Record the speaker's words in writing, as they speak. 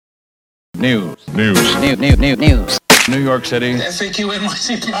News. New York City. The FAQ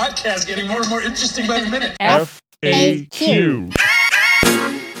NYC podcast getting more and more interesting by the minute. FAQ.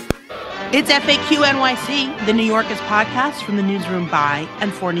 It's FAQ NYC, the New Yorkers podcast from the newsroom by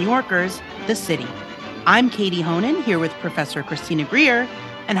and for New Yorkers, the city. I'm Katie Honan, here with Professor Christina Greer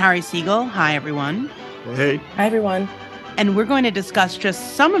and Harry Siegel. Hi, everyone. Hey. Hi, everyone. And we're going to discuss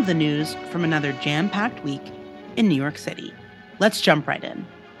just some of the news from another jam-packed week in New York City. Let's jump right in.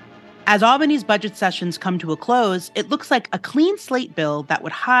 As Albany's budget sessions come to a close, it looks like a clean slate bill that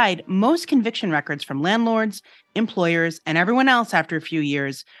would hide most conviction records from landlords, employers, and everyone else after a few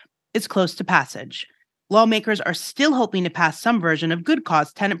years is close to passage. Lawmakers are still hoping to pass some version of good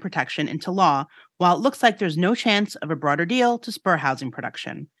cause tenant protection into law, while it looks like there's no chance of a broader deal to spur housing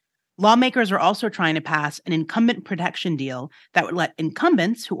production. Lawmakers are also trying to pass an incumbent protection deal that would let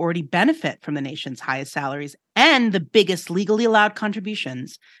incumbents who already benefit from the nation's highest salaries and the biggest legally allowed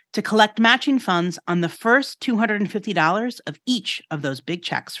contributions to collect matching funds on the first $250 of each of those big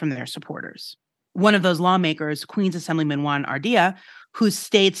checks from their supporters. One of those lawmakers, Queens Assemblyman Juan Ardea, who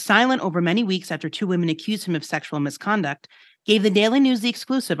stayed silent over many weeks after two women accused him of sexual misconduct, gave the Daily News the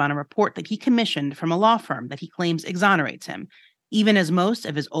exclusive on a report that he commissioned from a law firm that he claims exonerates him, even as most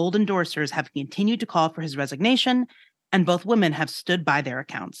of his old endorsers have continued to call for his resignation, and both women have stood by their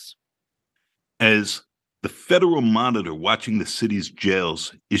accounts. As the federal monitor watching the city's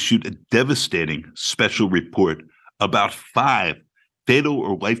jails issued a devastating special report about 5 fatal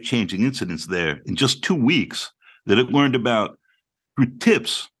or life-changing incidents there in just 2 weeks that it learned about through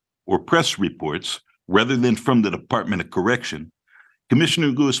tips or press reports rather than from the Department of Correction, Commissioner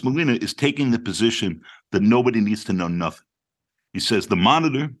Luis Molina is taking the position that nobody needs to know nothing. He says the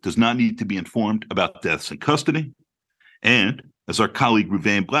monitor does not need to be informed about deaths in custody. And as our colleague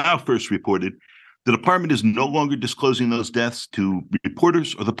Ruvain Blau first reported, the department is no longer disclosing those deaths to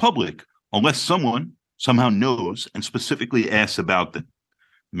reporters or the public unless someone somehow knows and specifically asks about them.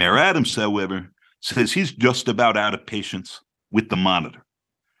 Mayor Adams, however, says he's just about out of patience with the monitor.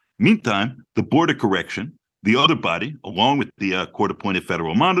 Meantime, the Board of Correction, the other body, along with the court-appointed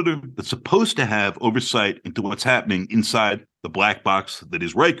federal monitor, that's supposed to have oversight into what's happening inside the black box that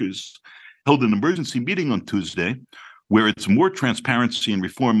is Rikers, held an emergency meeting on Tuesday where its more transparency and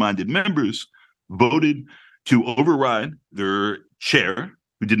reform-minded members voted to override their chair,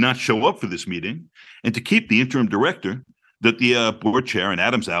 who did not show up for this meeting, and to keep the interim director that the board chair and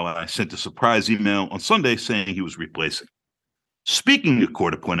Adams' ally sent a surprise email on Sunday saying he was replacing. Speaking of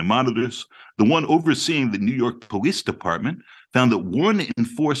court-appointed monitors, the one overseeing the New York Police Department found that 1 in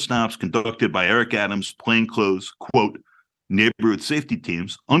 4 stops conducted by Eric Adams' plainclothes, quote, neighborhood safety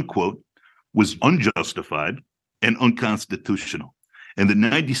teams, unquote, was unjustified and unconstitutional, and that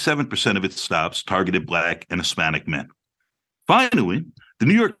 97% of its stops targeted Black and Hispanic men. Finally, the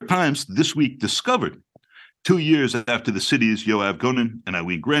New York Times this week discovered, 2 years after the city's Yoav Gonen and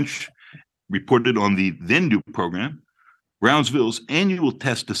Eileen Grinch reported on the then-new program, Brownsville's annual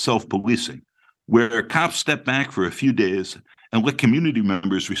test of self-policing, where cops step back for a few days and let community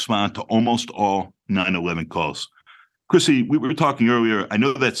members respond to almost all 9/11 calls. Chrissy, we were talking earlier. I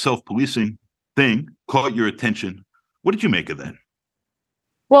know that self-policing thing caught your attention. What did you make of that?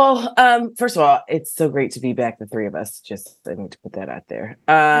 Well, first of all, it's so great to be back, the three of us. Just I need to put that out there.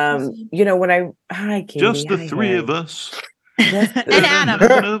 Hi, Katie. Just the three of us. And Adam.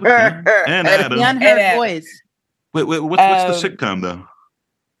 And Adam. The unheard voice. Wait, what's the sitcom though?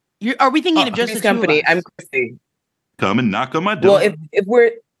 Are we thinking of just the company? two of us? I'm Chrissy. Come and knock on my door. Well,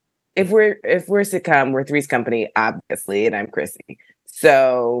 if we're a sitcom, we're Three's Company, obviously, and I'm Chrissy.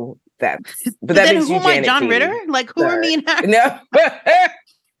 So that makes who you am I, Janet John Katie. Ritter? Like who are me and Harry? No.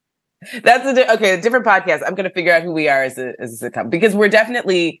 That's a different podcast. I'm going to figure out who we are as a sitcom because we're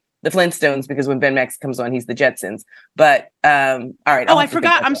definitely the Flintstones because when Ben Max comes on, he's the Jetsons. But all right. Oh, I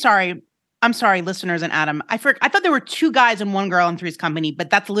forgot. I'm sorry, listeners and Adam. I thought there were 2 guys and 1 girl in Three's Company,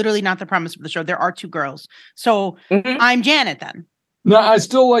 but that's literally not the premise of the show. There are 2 girls. So I'm Janet then. No, I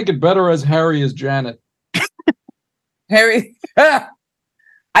still like it better as Harry is Janet. Harry.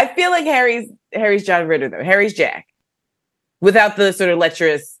 I feel like Harry's John Ritter though. Harry's Jack, without the sort of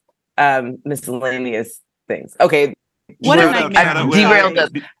lecherous, miscellaneous things. Okay. What a nightmare. I've derailed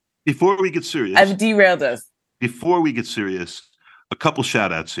us. Before we get serious. I've derailed us. Before we get serious, a couple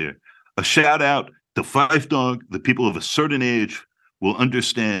shout outs here. A shout out to Phife Dawg. The people of a certain age will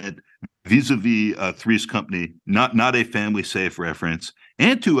understand vis-a-vis Three's Company, not a family safe reference,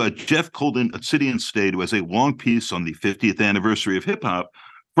 and to Jeff Colden at City and State, who has a long piece on the 50th anniversary of hip hop,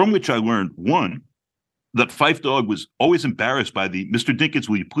 from which I learned, one, that Phife Dawg was always embarrassed by the "Mr. Dinkins,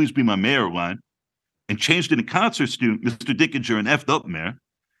 will you please be my mayor" line, and changed it in concerts to "Mr. Dinkins, you're an effed up mayor."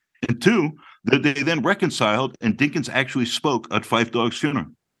 And two, that they then reconciled, and Dinkins actually spoke at Phife Dawg's funeral.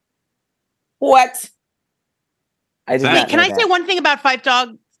 What? I did Wait, not Can know I that. say one thing about Phife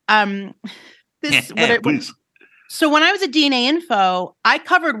Dawg? Please. So when I was at DNA Info, I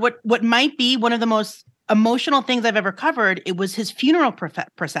covered what might be one of the most emotional things I've ever covered. It was his funeral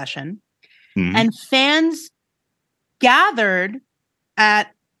procession, and fans gathered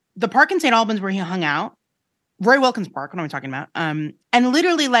at the park in St. Albans where he hung out, Roy Wilkins Park. What am I talking about? And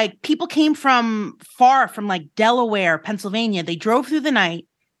literally, like, people came from far, from like Delaware, Pennsylvania. They drove through the night,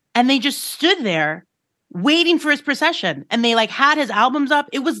 and they just stood there waiting for his procession, and they like had his albums up.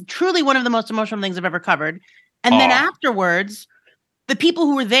 It was truly one of the most emotional things I've ever covered. And then afterwards, the people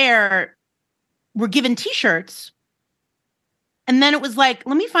who were there were given T-shirts. And then it was like,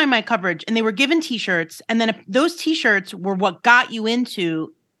 let me find my coverage. And they were given T-shirts. And then those T-shirts were what got you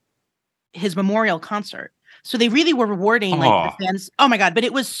into his memorial concert. So they really were rewarding like the fans. Oh my God. But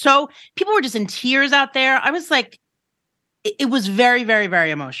it was so, people were just in tears out there. I was like, it was very, very,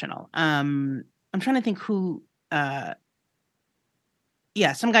 very emotional. I'm trying to think who,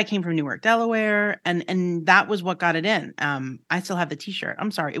 some guy came from Newark, Delaware, and that was what got it in. I still have the T-shirt.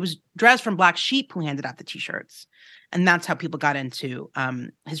 I'm sorry. It was Dres from Black Sheep who handed out the T-shirts. And that's how people got into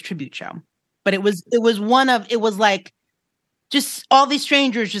his tribute show. But it was like just all these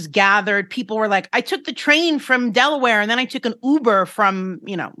strangers just gathered. People were like, I took the train from Delaware and then I took an Uber from,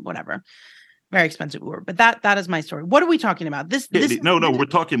 whatever. Very expensive Uber. But that is my story. What are we talking about? No, we're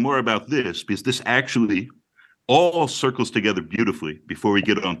talking more about this because this actually all circles together beautifully before we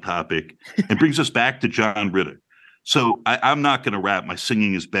get on topic and brings us back to John Ritter. So I'm not going to rap. My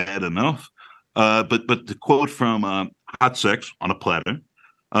singing is bad enough. But the quote from Hot Sex on a Platter,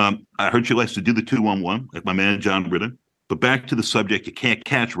 I heard she likes to do the 2-1-1, like my man John Ritter. But back to the subject, you can't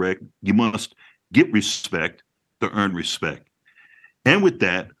catch wreck. You must get respect to earn respect. And with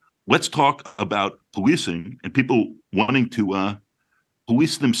that, let's talk about policing and people wanting to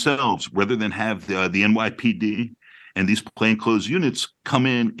police themselves rather than have the NYPD and these plainclothes units come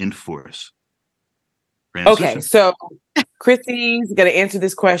in force. Transition. Okay, so Chrissy's going to answer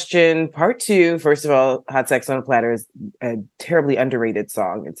this question. Part 2, first of all, Hot Sex on a Platter is a terribly underrated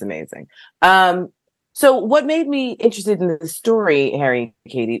song. It's amazing. So what made me interested in the story, Harry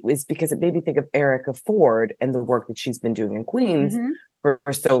and Katie, is because it made me think of Erica Ford and the work that she's been doing in Queens for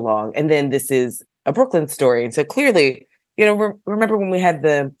so long. And then this is a Brooklyn story. And so clearly, remember when we had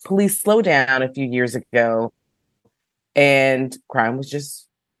the police slowdown a few years ago and crime was just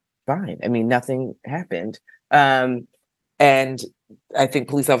fine. I mean, nothing happened. And I think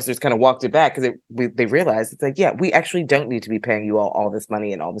police officers kind of walked it back because they realized it's like, yeah, we actually don't need to be paying you all this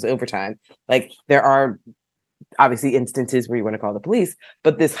money and all this overtime. Like, there are obviously instances where you want to call the police,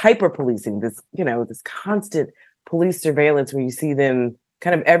 but this hyper policing, this constant police surveillance where you see them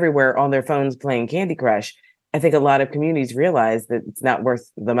kind of everywhere on their phones playing Candy Crush. I think a lot of communities realize that it's not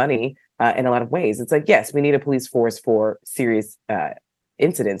worth the money in a lot of ways. It's like, yes, we need a police force for serious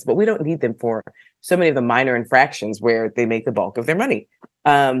incidents, but we don't need them for so many of the minor infractions where they make the bulk of their money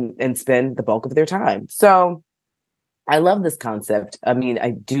and spend the bulk of their time. So I love this concept. I mean,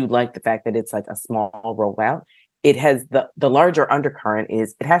 I do like the fact that it's like a small rollout. It has the larger undercurrent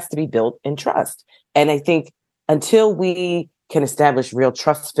is it has to be built in trust. And I think until we can establish real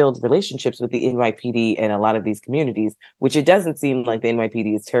trust-filled relationships with the NYPD and a lot of these communities, which it doesn't seem like the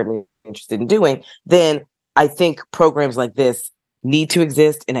NYPD is terribly interested in doing, then I think programs like this need to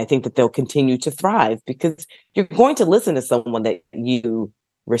exist. And I think that they'll continue to thrive because you're going to listen to someone that you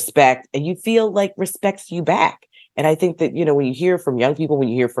respect and you feel like respects you back. And I think that, when you hear from young people, when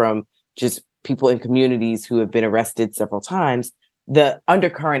you hear from just people in communities who have been arrested several times, the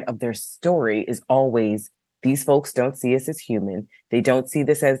undercurrent of their story is always, these folks don't see us as human. They don't see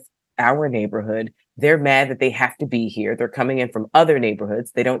this as our neighborhood. They're mad that they have to be here. They're coming in from other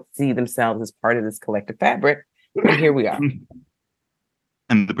neighborhoods. They don't see themselves as part of this collective fabric. And here we are.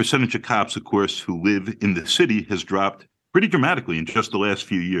 And the percentage of cops, of course, who live in the city has dropped pretty dramatically in just the last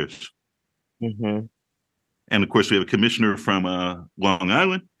few years. Mm-hmm. And of course, we have a commissioner from Long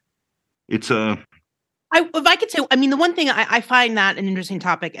Island. It's if I could say, I mean, the one thing I find that an interesting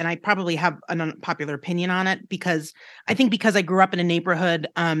topic, and I probably have an unpopular opinion on it because I think because I grew up in a neighborhood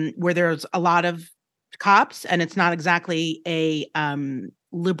where there's a lot of cops, and it's not exactly a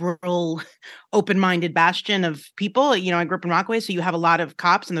liberal, open-minded bastion of people. I grew up in Rockaway, so you have a lot of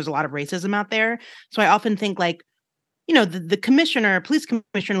cops, and there's a lot of racism out there. So I often think like, the police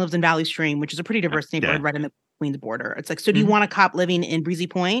commissioner lives in Valley Stream, which is a pretty diverse neighborhood right in the Queens border. It's like, so do you want a cop living in Breezy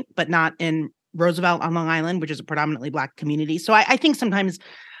Point, but not in Roosevelt on Long Island, which is a predominantly Black community? So I think sometimes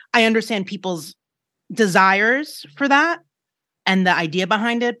I understand people's desires for that. and the idea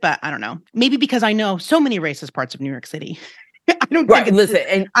behind it, but I don't know. Maybe because I know so many racist parts of New York City. I don't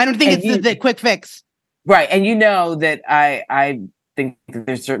think it's the quick fix. Right. And you know that I think that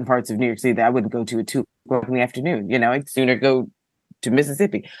there's certain parts of New York City that I wouldn't go to at 2:00 in the afternoon. You know, I'd sooner go to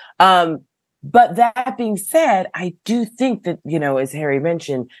Mississippi. But that being said, I do think that, you know, as Harry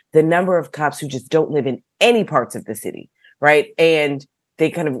mentioned, the number of cops who just don't live in any parts of the city, right? And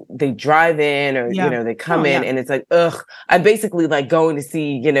they drive in or, you know, they come in and it's like, ugh, I'm basically like going to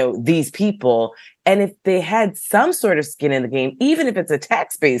see, you know, these people. And if they had some sort of skin in the game, even if it's a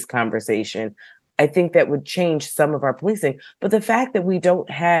tax-based conversation, I think that would change some of our policing. But the fact that we don't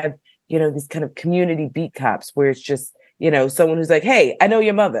have, you know, these kind of community beat cops where it's just, you know, someone who's like, hey, I know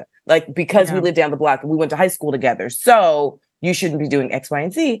your mother, like, because we live down the block and we went to high school together. So you shouldn't be doing X, Y,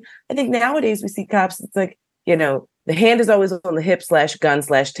 and Z. I think nowadays we see cops, it's like, you know, the hand is always on the hip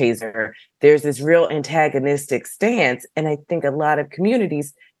 /gun/taser. There's this real antagonistic stance. And I think a lot of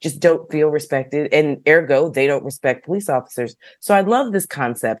communities just don't feel respected, and ergo, they don't respect police officers. So I love this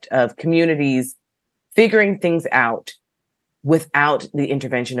concept of communities figuring things out without the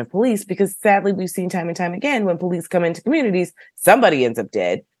intervention of police, because sadly, we've seen time and time again, when police come into communities, somebody ends up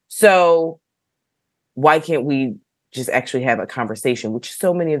dead. So why can't we just actually have a conversation, which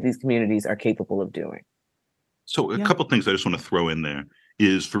so many of these communities are capable of doing? So a couple of things I just want to throw in there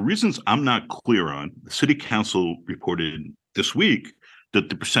is, for reasons I'm not clear on, the city council reported this week that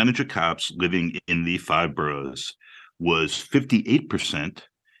the percentage of cops living in the 5 boroughs was 58%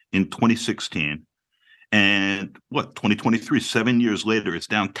 in 2016. And 2023, 7 years later, it's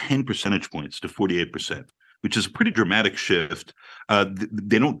down 10 percentage points to 48%, which is a pretty dramatic shift.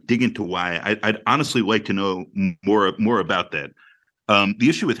 They don't dig into why. I'd honestly like to know more about that. The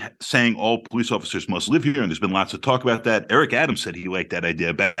issue with saying all police officers must live here, and there's been lots of talk about that. Eric Adams said he liked that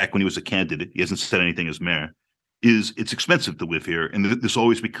idea back when he was a candidate. He hasn't said anything as mayor. It's expensive to live here, and this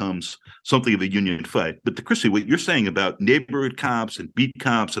always becomes something of a union fight. But Chrissy, what you're saying about neighborhood cops and beat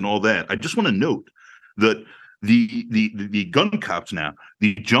cops and all that, I just want to note that the gun cops now,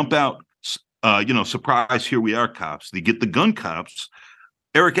 the jump out, surprise, here we are cops, they get the gun cops.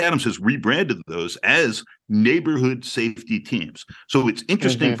 Eric Adams has rebranded those as neighborhood safety teams. So it's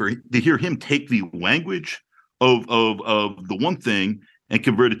interesting to hear him take the language of the one thing and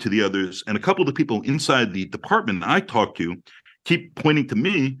convert it to the others. And a couple of the people inside the department I talked to keep pointing to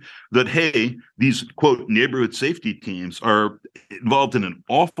me that, hey, these, quote, neighborhood safety teams are involved in an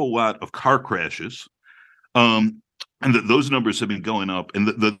awful lot of car crashes. And that those numbers have been going up. And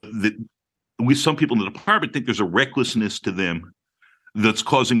some people in the department think there's a recklessness to them that's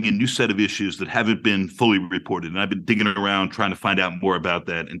causing a new set of issues that haven't been fully reported. And I've been digging around trying to find out more about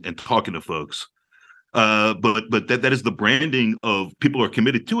that and talking to folks. But that is the branding of people who are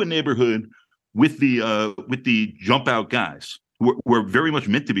committed to a neighborhood with the jump out guys who are very much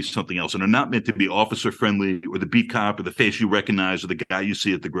meant to be something else and are not meant to be officer friendly or the beat cop or the face you recognize or the guy you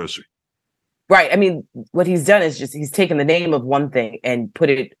see at the grocery. Right. I mean, what he's done is just he's taken the name of one thing and put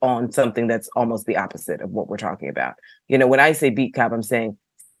it on something that's almost the opposite of what we're talking about. You know, when I say beat cop, I'm saying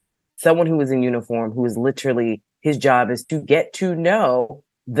someone who is in uniform, who is literally, his job is to get to know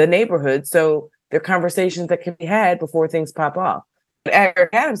the neighborhood. So there are conversations that can be had before things pop off. What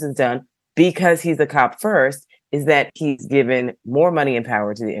Eric Adams has done, because he's a cop first, is that he's given more money and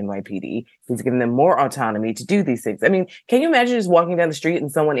power to the NYPD. He's given them more autonomy to do these things. I mean, can you imagine just walking down the street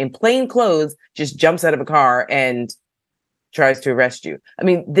and someone in plain clothes just jumps out of a car and tries to arrest you? I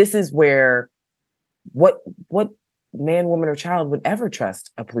mean, this is where what man, woman, or child would ever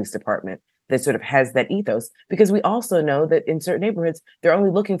trust a police department that sort of has that ethos? Because we also know that in certain neighborhoods, they're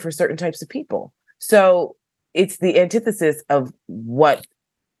only looking for certain types of people. So it's the antithesis of what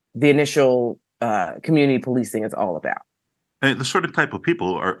the initial community policing is all about. And the sort of type of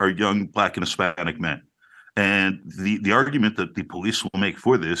people are young Black and Hispanic men. And the argument that the police will make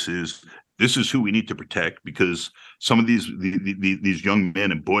for this is who we need to protect, because some of these young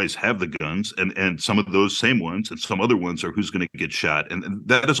men and boys have the guns, and some of those same ones and some other ones are who's going to get shot. And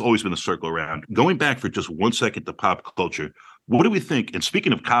that has always been a circle around. Going back for just 1 second to pop culture, what do we think? And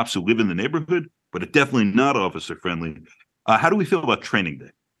speaking of cops who live in the neighborhood, but are definitely not officer friendly, how do we feel about Training Day?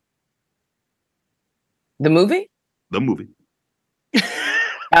 The movie? The movie.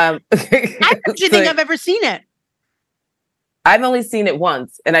 I actually think I've ever seen it. I've only seen it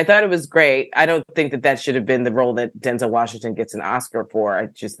once, and I thought it was great. I don't think that should have been the role that Denzel Washington gets an Oscar for. I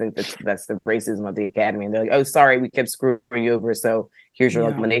just think that's the racism of the Academy. And they're like, oh, sorry, we kept screwing you over, so here's your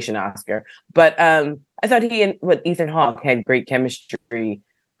nomination, Oscar. But I thought he and Ethan Hawke had great chemistry.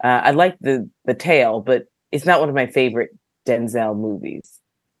 I liked the tale, but it's not one of my favorite Denzel movies.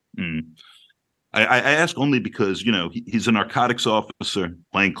 I ask only because, he's a narcotics officer,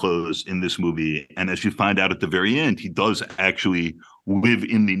 plainclothes in this movie. And as you find out at the very end, he does actually live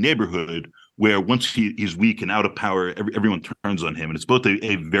in the neighborhood where once he's weak and out of power, everyone turns on him. And it's both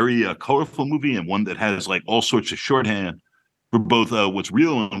a very colorful movie and one that has like all sorts of shorthand for both what's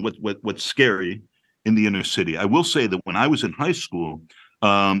real and what's scary in the inner city. I will say that when I was in high school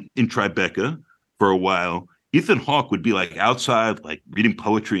in Tribeca for a while, Ethan Hawke would be like outside, like reading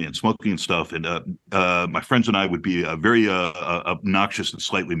poetry and smoking and stuff. And my friends and I would be very obnoxious and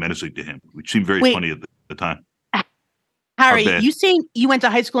slightly menacing to him, which seemed very funny at the time. Harry, you saying you went to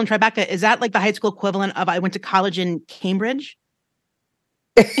high school in Tribeca, is that like the high school equivalent of I went to college in Cambridge?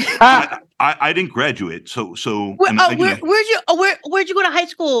 I didn't graduate. So where'd you go to high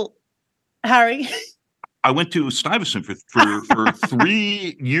school, Harry? I went to Stuyvesant for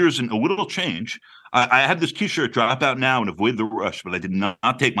 3 years and a little change. I had this T-shirt, drop out now and avoid the rush, but I did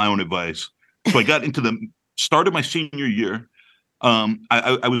not take my own advice. So I got into the start of my senior year.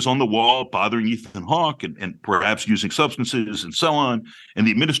 I was on the wall bothering Ethan Hawke and perhaps using substances and so on. And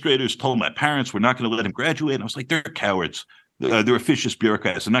the administrators told my parents we're not going to let him graduate. And I was like, they're cowards. They're officious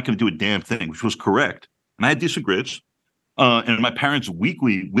bureaucrats. They're not going to do a damn thing, which was correct. And I had decent grades. And my parents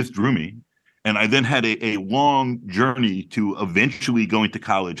weekly withdrew me. And I then had a long journey to eventually going to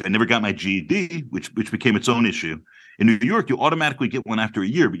college. I never got my GED, which became its own issue. In New York, you automatically get one after a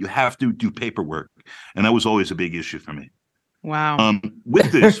year, but you have to do paperwork. And that was always a big issue for me. Wow.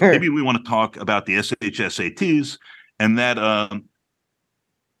 With this, maybe we want to talk about the SHSATs and that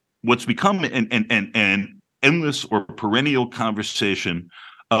what's become an endless or perennial conversation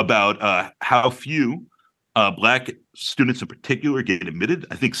about how few Black students in particular get admitted.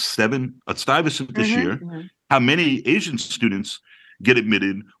 I think 7 at Stuyvesant this year. Mm-hmm. How many Asian students get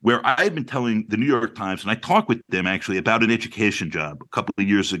admitted, where I had been telling the New York Times, and I talked with them actually about an education job a couple of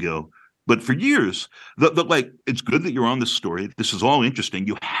years ago. But for years, it's good that you're on this story. This is all interesting.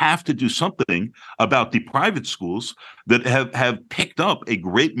 You have to do something about the private schools that have picked up a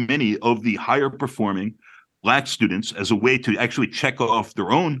great many of the higher performing Black students as a way to actually check off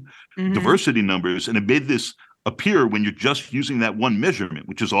their own diversity numbers. And it made this appear, when you're just using that one measurement,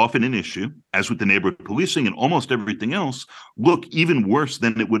 which is often an issue, as with the neighborhood policing and almost everything else, look even worse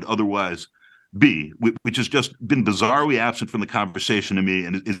than it would otherwise be, which has just been bizarrely absent from the conversation to me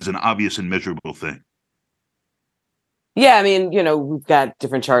and is an obvious and measurable thing. Yeah, I mean, we've got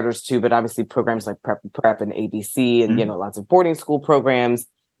different charters too, but obviously programs like Prep and ABC and, lots of boarding school programs.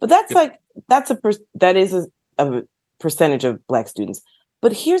 But that's that is a percentage of Black students.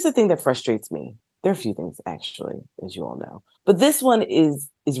 But here's the thing that frustrates me. There are a few things, actually, as you all know. But this one is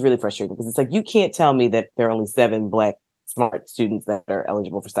really frustrating because it's like, you can't tell me that there are only 7 Black smart students that are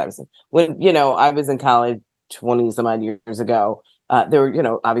eligible for Stuyvesant. When, I was in college 20 some odd years ago, there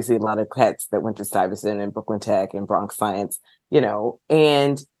were, obviously a lot of cats that went to Stuyvesant and Brooklyn Tech and Bronx Science,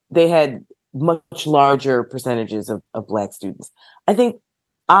 and they had much larger percentages of Black students. I think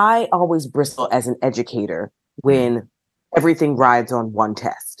I always bristle as an educator when everything rides on one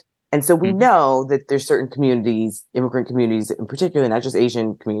test. And so we know that there's certain communities, immigrant communities in particular, not just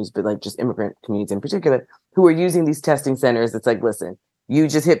Asian communities, but like just immigrant communities in particular, who are using these testing centers. It's like, listen, you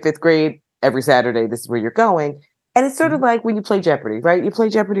just hit 5th grade every Saturday. This is where you're going. And it's sort of like when you play Jeopardy, right? You play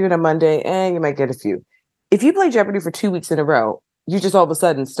Jeopardy on a Monday and you might get a few. If you play Jeopardy for 2 weeks in a row, you just all of a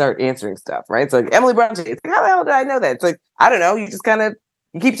sudden start answering stuff, right? It's like Emily Bronte. It's like, how the hell did I know that? It's like, I don't know. You just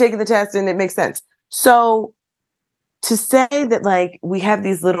you keep taking the test and it makes sense. So to say that like we have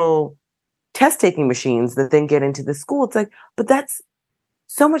these little test taking machines that then get into the school, it's like, but that's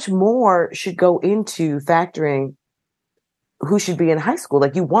so much more should go into factoring who should be in high school.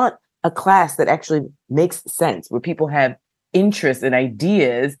 Like, you want a class that actually makes sense, where people have interests and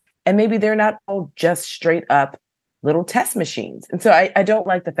ideas, and maybe they're not all just straight up little test machines. And so I don't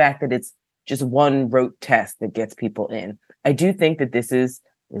like the fact that it's just one rote test that gets people in. I do think that this is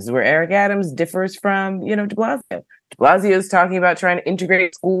where Eric Adams differs from, de Blasio. De Blasio is talking about trying to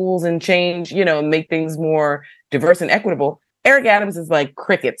integrate schools and change, and make things more diverse and equitable. Eric Adams is like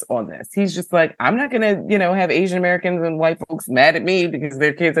crickets on this. He's just like, I'm not going to, have Asian Americans and white folks mad at me because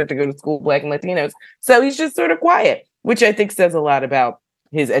their kids have to go to school, Black and Latinos. So he's just sort of quiet, which I think says a lot about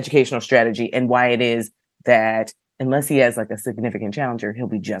his educational strategy and why it is that unless he has like a significant challenger, he'll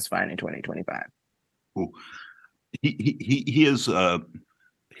be just fine in 2025. Ooh. He is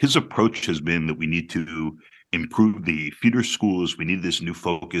his approach has been that we need to improve the feeder schools. We need this new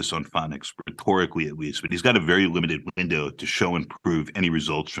focus on phonics, rhetorically at least. But he's got a very limited window to show and prove any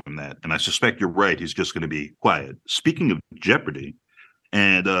results from that. And I suspect you're right. He's just going to be quiet. Speaking of Jeopardy,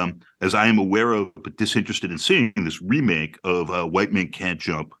 and as I am aware of, but disinterested in seeing, this remake of White Men Can't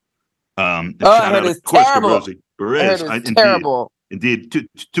Jump Shout out, of course, to Rosie Perez. Indeed, Terrible. Indeed,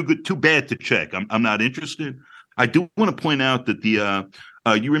 too good, too bad to check. I'm not interested. I do want to point out that the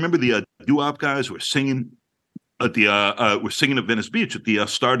you remember the doo-wop guys were singing at Venice Beach at the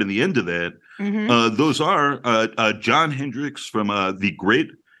start and the end of that. Mm-hmm. Those are John Hendricks from the great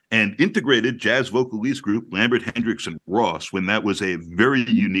and integrated jazz vocalese group Lambert, Hendricks, and Ross, when that was a very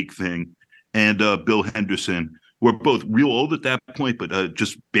unique thing, and Bill Henderson, who are both real old at that point, but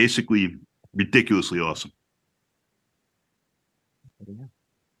just basically ridiculously awesome.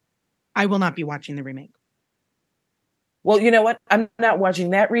 I will not be watching the remake. Well, you know what? I'm not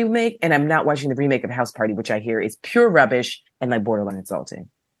watching that remake, and I'm not watching the remake of House Party, which I hear is pure rubbish and like borderline insulting.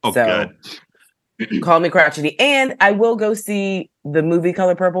 Oh, so, God. Call me crotchety. And I will go see the movie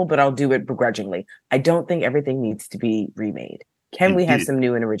Color Purple, but I'll do it begrudgingly. I don't think everything needs to be remade. Can we have some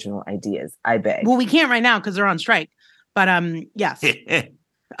new and original ideas? I beg. Well, we can't right now because they're on strike. But yes,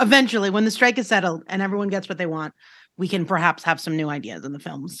 eventually, when the strike is settled and everyone gets what they want, we can perhaps have some new ideas in the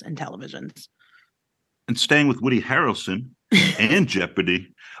films and televisions. And staying with Woody Harrelson and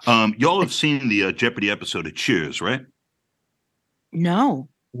Jeopardy, y'all have seen the Jeopardy episode of Cheers, right? No.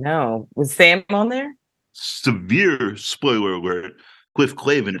 Was Sam on there? Severe spoiler alert. Cliff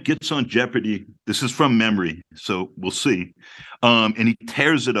Clavin gets on Jeopardy. This is from memory, so we'll see. And he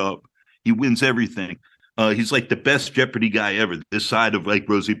tears it up. He wins everything. He's like the best Jeopardy guy ever, this side of like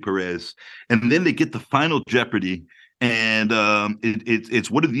Rosie Perez. And then they get the final Jeopardy, and it's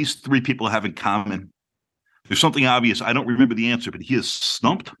what do these three people have in common? There's something obvious. I don't remember the answer, but he is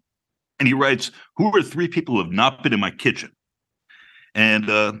stumped. And he writes, "Who are three people who have not been in my kitchen?" And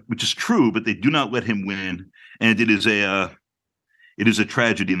which is true, but they do not let him win. And it is a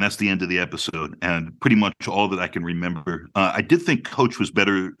tragedy, and that's the end of the episode. And pretty much all that I can remember. I did think Coach was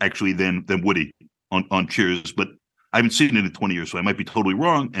better actually than Woody on Cheers, but I haven't seen it in 20 years, so I might be totally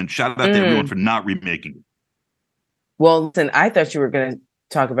wrong. And shout out to everyone for not remaking it. Well, listen, I thought you were going to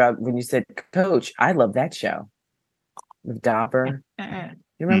talk about when you said Coach. I love that show with Dopper. You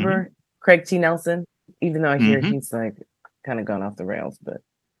remember Craig T. Nelson? Even though I hear he's like kind of gone off the rails, but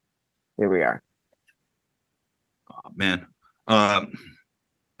here we are. Oh, man.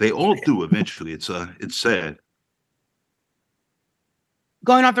 They all do eventually. It's sad.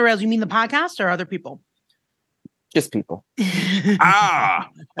 Going off the rails, you mean the podcast or other people? Just people.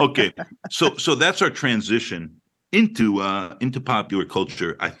 Okay. So that's our transition into popular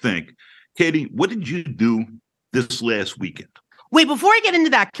culture, I think. Katie, what did you do this last weekend? Wait, before I get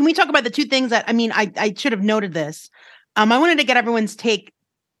into that, can we talk about the two things that, I should have noted this. I wanted to get everyone's take.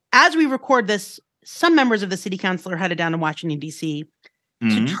 As we record this, some members of the city council are headed down to Washington, D.C.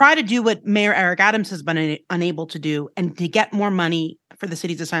 to try to do what Mayor Eric Adams has been unable to do and to get more money for the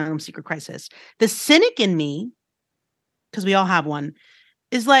city's asylum seeker crisis. The cynic in me, because we all have one,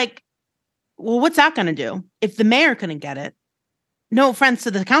 is like, well, what's that going to do? If the mayor couldn't get it, no offense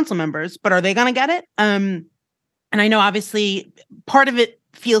to the council members, but are they going to get it? And I know obviously part of it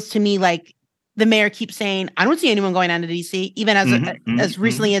feels to me like the mayor keeps saying, I don't see anyone going down to DC, even as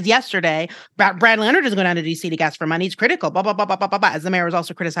recently as yesterday. Brad Leonard is going down to DC to ask for money. He's critical, blah, blah, blah, blah, blah, blah, blah. As the mayor was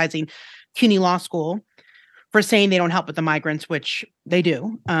also criticizing CUNY Law School for saying they don't help with the migrants, which they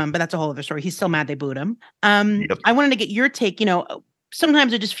do. But that's a whole other story. He's still mad they booed him. I wanted to get your take.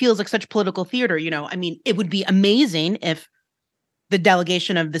 Sometimes it just feels like such political theater. It would be amazing if the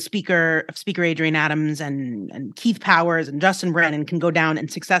delegation of Speaker Adrian Adams and Keith Powers and Justin Brennan can go down and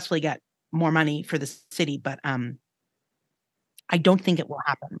successfully get more money for the city, but I don't think it will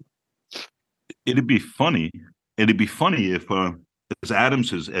happen. It'd be funny. If as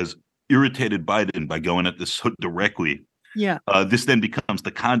Adams has irritated Biden by going at this directly. Yeah. This then becomes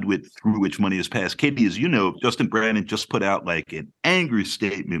the conduit through which money is passed. Katie, as you know, Justin Brennan just put out like an angry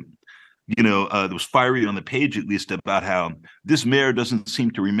statement. That was fiery on the page, at least, about how this mayor doesn't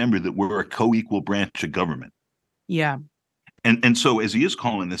seem to remember that we're a co-equal branch of government. Yeah. And so as he is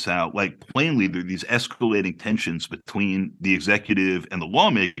calling this out, like plainly there are these escalating tensions between the executive and the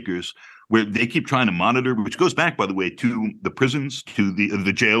lawmakers where they keep trying to monitor, which goes back, by the way, to the prisons, to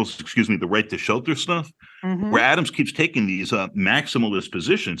the jails, the right to shelter stuff, where Adams keeps taking these maximalist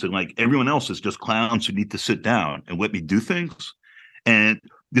positions and like everyone else is just clowns who need to sit down and let me do things. And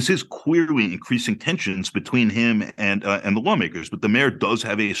this is clearly increasing tensions between him and the lawmakers. But the mayor does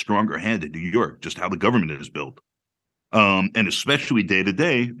have a stronger hand in New York, just how the government is built. And especially day to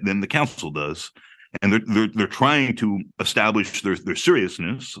day than the council does, and they're trying to establish their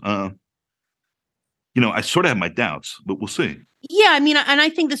seriousness. I sort of have my doubts, but we'll see. Yeah, I mean, and I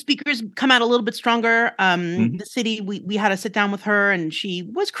think the speakers come out a little bit stronger. The city, we had a sit down with her, and she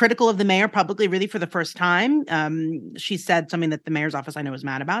was critical of the mayor publicly, really for the first time. She said something that the mayor's office I know was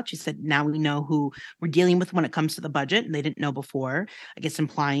mad about. She said, now we know who we're dealing with when it comes to the budget, and they didn't know before. I guess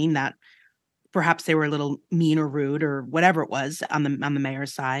implying that perhaps they were a little mean or rude or whatever it was on the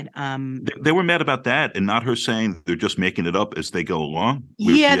mayor's side. They were mad about that, and not her saying they're just making it up as they go along.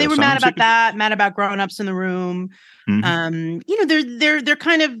 Yeah, they were mad about that, mad about grown-ups in the room. They're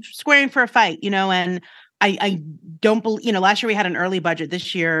kind of squaring for a fight, and I don't believe, last year we had an early budget.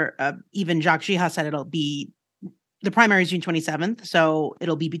 This year, even Jacques Giha said it'll be, the primary is June 27th, so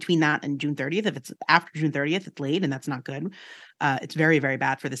it'll be between that and June 30th. If it's after June 30th, it's late, and that's not good. It's very, very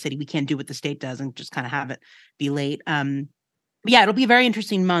bad for the city. We can't do what the state does and just kind of have it be late. Yeah, it'll be a very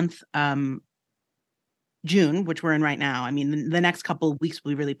interesting month. June, which we're in right now. I mean, the next couple of weeks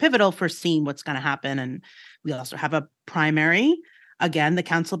will be really pivotal for seeing what's going to happen. And we also have a primary. Again, the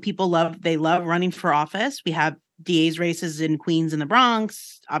council people love running for office. We have DA's races in Queens and the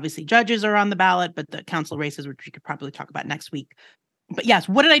Bronx. Obviously, judges are on the ballot, but the council races, which we could probably talk about next week. But yes,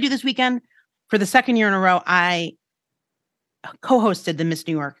 what did I do this weekend? For the second year in a row, I co-hosted the Miss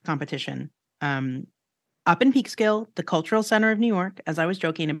New York competition up in Peekskill, the Cultural Center of New York, as I was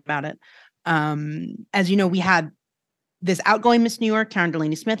joking about it. As you know, we had this outgoing Miss New York, Karen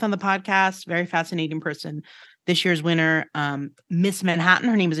Delaney Smith, on the podcast. Very fascinating person. This year's winner, Miss Manhattan.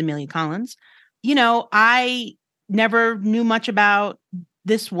 Her name is Amelia Collins. I never knew much about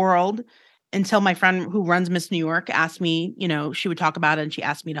this world until my friend who runs Miss New York asked me, she would talk about it, and she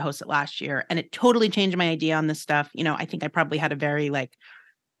asked me to host it last year. And it totally changed my idea on this stuff. I think I probably had a very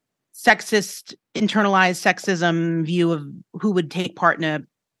sexist, internalized sexism view of who would take part in a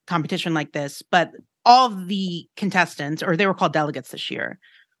competition like this. But all of the contestants, or they were called delegates this year,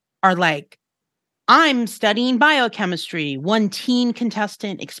 are I'm studying biochemistry. One teen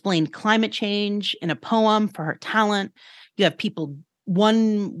contestant explained climate change in a poem for her talent. You have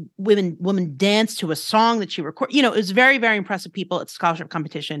one woman dance to a song that she recorded. It was very, very impressive people. It's a scholarship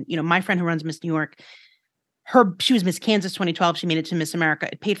competition. My friend who runs Miss New York, she was Miss Kansas 2012. She made it to Miss America.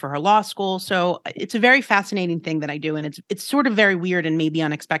 It paid for her law school. So it's a very fascinating thing that I do. And it's sort of very weird and maybe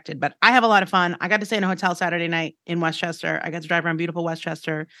unexpected, but I have a lot of fun. I got to stay in a hotel Saturday night in Westchester. I got to drive around beautiful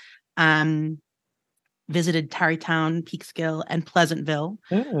Westchester. Visited Tarrytown, Peekskill, and Pleasantville.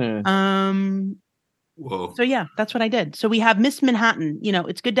 Whoa. So yeah, that's what I did. So we have Miss Manhattan.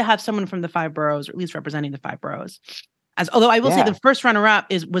 It's good to have someone from the 5 boroughs, or at least representing the 5 boroughs. Although I will say the first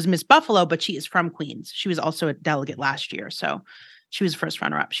runner-up was Miss Buffalo, but she is from Queens. She was also a delegate last year, so she was first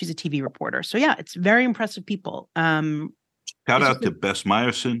runner-up. She's a TV reporter. So yeah, it's very impressive people. Shout out to Bess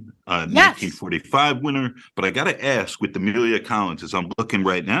Meyerson, 1945 winner. But I got to ask, with Amelia Collins, as I'm looking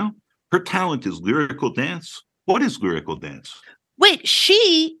right now, her talent is lyrical dance. What is lyrical dance? Wait,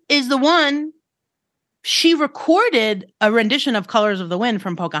 she is the one. She recorded a rendition of Colors of the Wind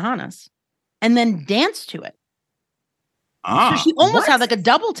from Pocahontas and then danced to it. So she almost had a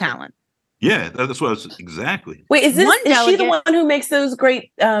double talent. Yeah, that's what I was exactly. Wait, is she the one who makes those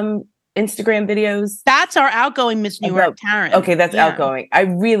great Instagram videos? That's our outgoing Miss New York, Taryn. Okay, that's outgoing. I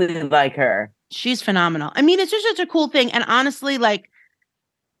really like her. She's phenomenal. I mean, it's just such a cool thing. And honestly,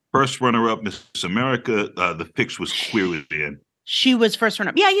 first runner-up Miss America, the fix was clearly in. She was first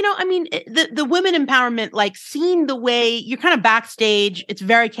runner-up. Yeah, the women empowerment, seeing the way you're kind of backstage, it's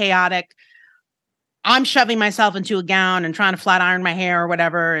very chaotic. I'm shoving myself into a gown and trying to flat iron my hair or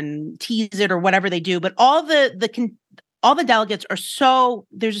whatever and tease it or whatever they do. But all the delegates are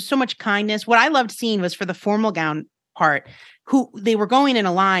there's just so much kindness. What I loved seeing was for the formal gown part, who they were going in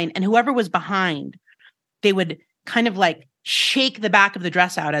a line, and whoever was behind, they would kind of shake the back of the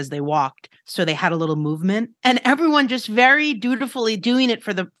dress out as they walked, so they had a little movement, and everyone just very dutifully doing it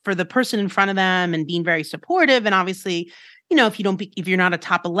for the person in front of them and being very supportive. And obviously, if you're not a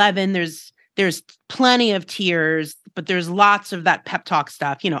top 11, there's plenty of tears, but there's lots of that pep talk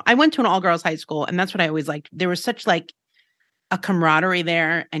stuff. I went to an all-girls high school, and that's what I always liked. There was such a camaraderie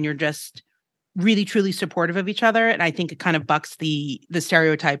there, and you're just really truly supportive of each other. And I think it kind of bucks the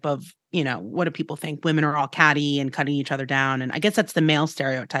stereotype of, what do people think? Women are all catty and cutting each other down. And I guess that's the male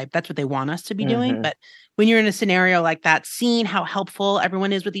stereotype. That's what they want us to be doing. But when you're in a scenario like that, seeing how helpful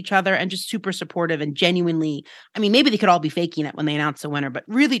everyone is with each other and just super supportive and genuinely, maybe they could all be faking it when they announce the winner, but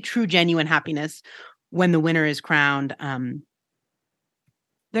really true, genuine happiness when the winner is crowned.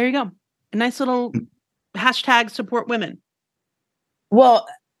 There you go. A nice little hashtag support women. Well,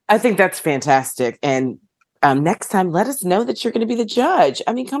 I think that's fantastic. And next time, let us know that you're going to be the judge.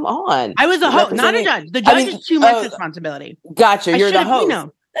 Come on. I was the host, not a judge. The judge is too much responsibility. Gotcha. You're the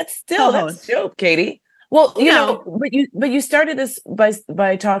host. That's dope, Katie. Well, but you started this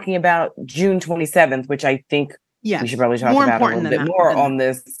by talking about June 27th, which I think we should probably talk about a little bit more on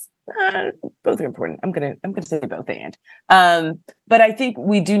this. Both are important. I'm gonna say both but I think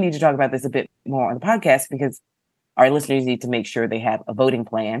we do need to talk about this a bit more on the podcast because our listeners need to make sure they have a voting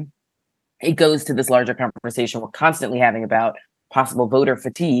plan. It goes to this larger conversation we're constantly having about possible voter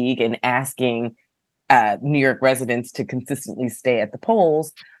fatigue and asking New York residents to consistently stay at the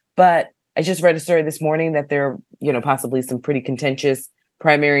polls. But I just read a story this morning that there are, possibly some pretty contentious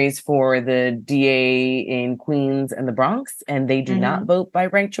primaries for the DA in Queens and the Bronx, and they do not vote by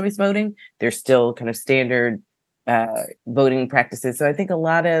ranked choice voting. They're still kind of standard voting practices. So I think a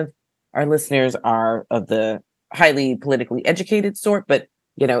lot of our listeners are of the highly politically educated sort, but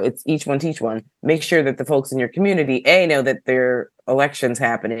it's each one teach one. Make sure that the folks in your community, know that there are elections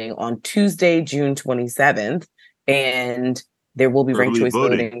happening on Tuesday, June 27th, and there will be ranked choice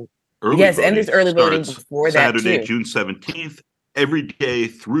voting. And there's early voting before Saturday, that too. June 17th, every day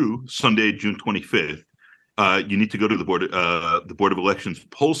through Sunday, June 25th. You need to go to the Board of Elections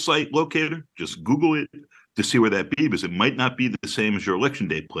poll site locator. Just Google it to see where that be, because it might not be the same as your election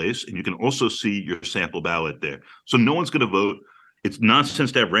day place. And you can also see your sample ballot there. So no one's going to vote. It's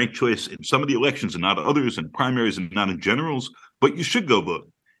nonsense to have ranked choice in some of the elections and not others, and primaries and not in generals, but you should go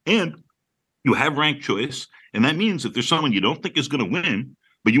vote. And you have ranked choice. And that means if there's someone you don't think is going to win,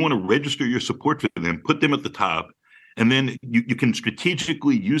 but you want to register your support for them, put them at the top. And then you can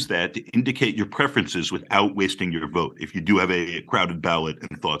strategically use that to indicate your preferences without wasting your vote if you do have a crowded ballot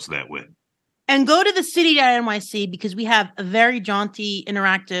and thoughts that way. And go to the city.nyc because we have a very jaunty,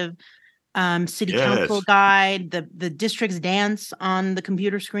 interactive city council guide. The districts dance on the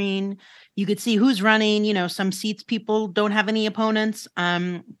computer screen. You could see who's running. Some seats people don't have any opponents,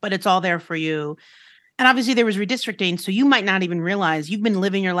 but it's all there for you. And obviously there was redistricting, so you might not even realize you've been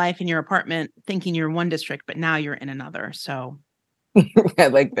living your life in your apartment thinking you're in one district, but now you're in another. So I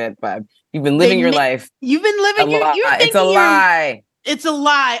like that vibe. You've been living your life. You've been living your life. It's a lie. It's a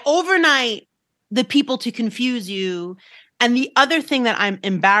lie. Overnight, the people to confuse you. And the other thing that I'm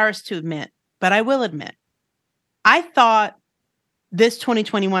embarrassed to admit, but I will admit, I thought this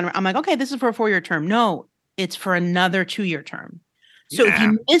 2021, I'm like, okay, this is for a 4-year term. No, it's for another 2-year term. So if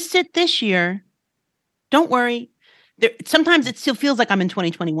you missed it this year, don't worry. Sometimes it still feels like I'm in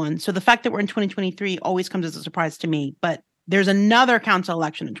 2021. So the fact that we're in 2023 always comes as a surprise to me. But there's another council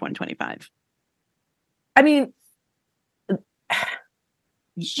election in 2025. I mean,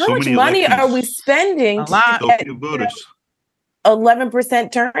 how much money are we spending? A lot. To get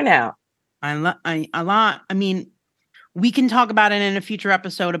 11% turnout. A lot. I mean, we can talk about it in a future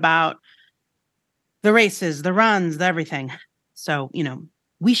episode about the races, the runs, the everything. So,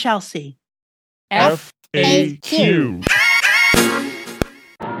 we shall see. FAQ.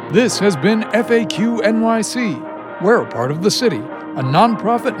 This has been FAQ NYC. We're a part of The City, a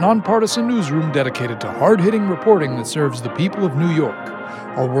nonprofit, nonpartisan newsroom dedicated to hard-hitting reporting that serves the people of New York.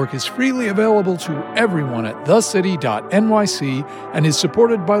 Our work is freely available to everyone at thecity.nyc and is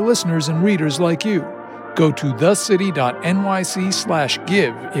supported by listeners and readers like you. Go to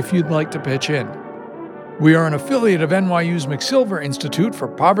thecity.nyc/give if you'd like to pitch in. We are an affiliate of NYU's McSilver Institute for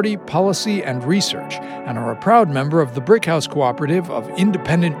Poverty, Policy, and Research, and are a proud member of the Brickhouse Cooperative of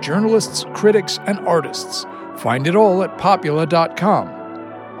independent journalists, critics, and artists. Find it all at popula.com.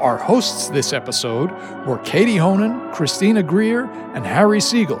 Our hosts this episode were Katie Honan, Christina Greer, and Harry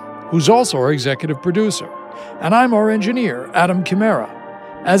Siegel, who's also our executive producer. And I'm our engineer, Adam Chimera.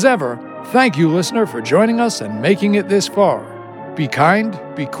 As ever, thank you, listener, for joining us and making it this far. Be kind,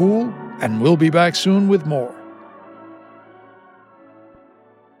 be cool, and we'll be back soon with more.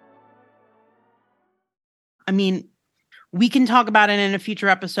 I mean, we can talk about it in a future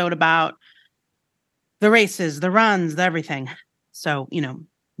episode about the races, the runs, the everything. So,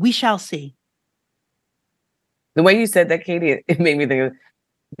 we shall see. The way you said that, Katie, it made me think of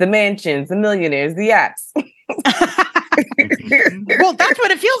the mansions, the millionaires, the yachts. Well, that's what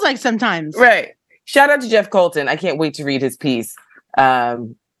it feels like sometimes. Right. Shout out to Jeff Colton. I can't wait to read his piece.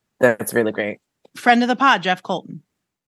 That's really great. Friend of the pod, Jeff Colton.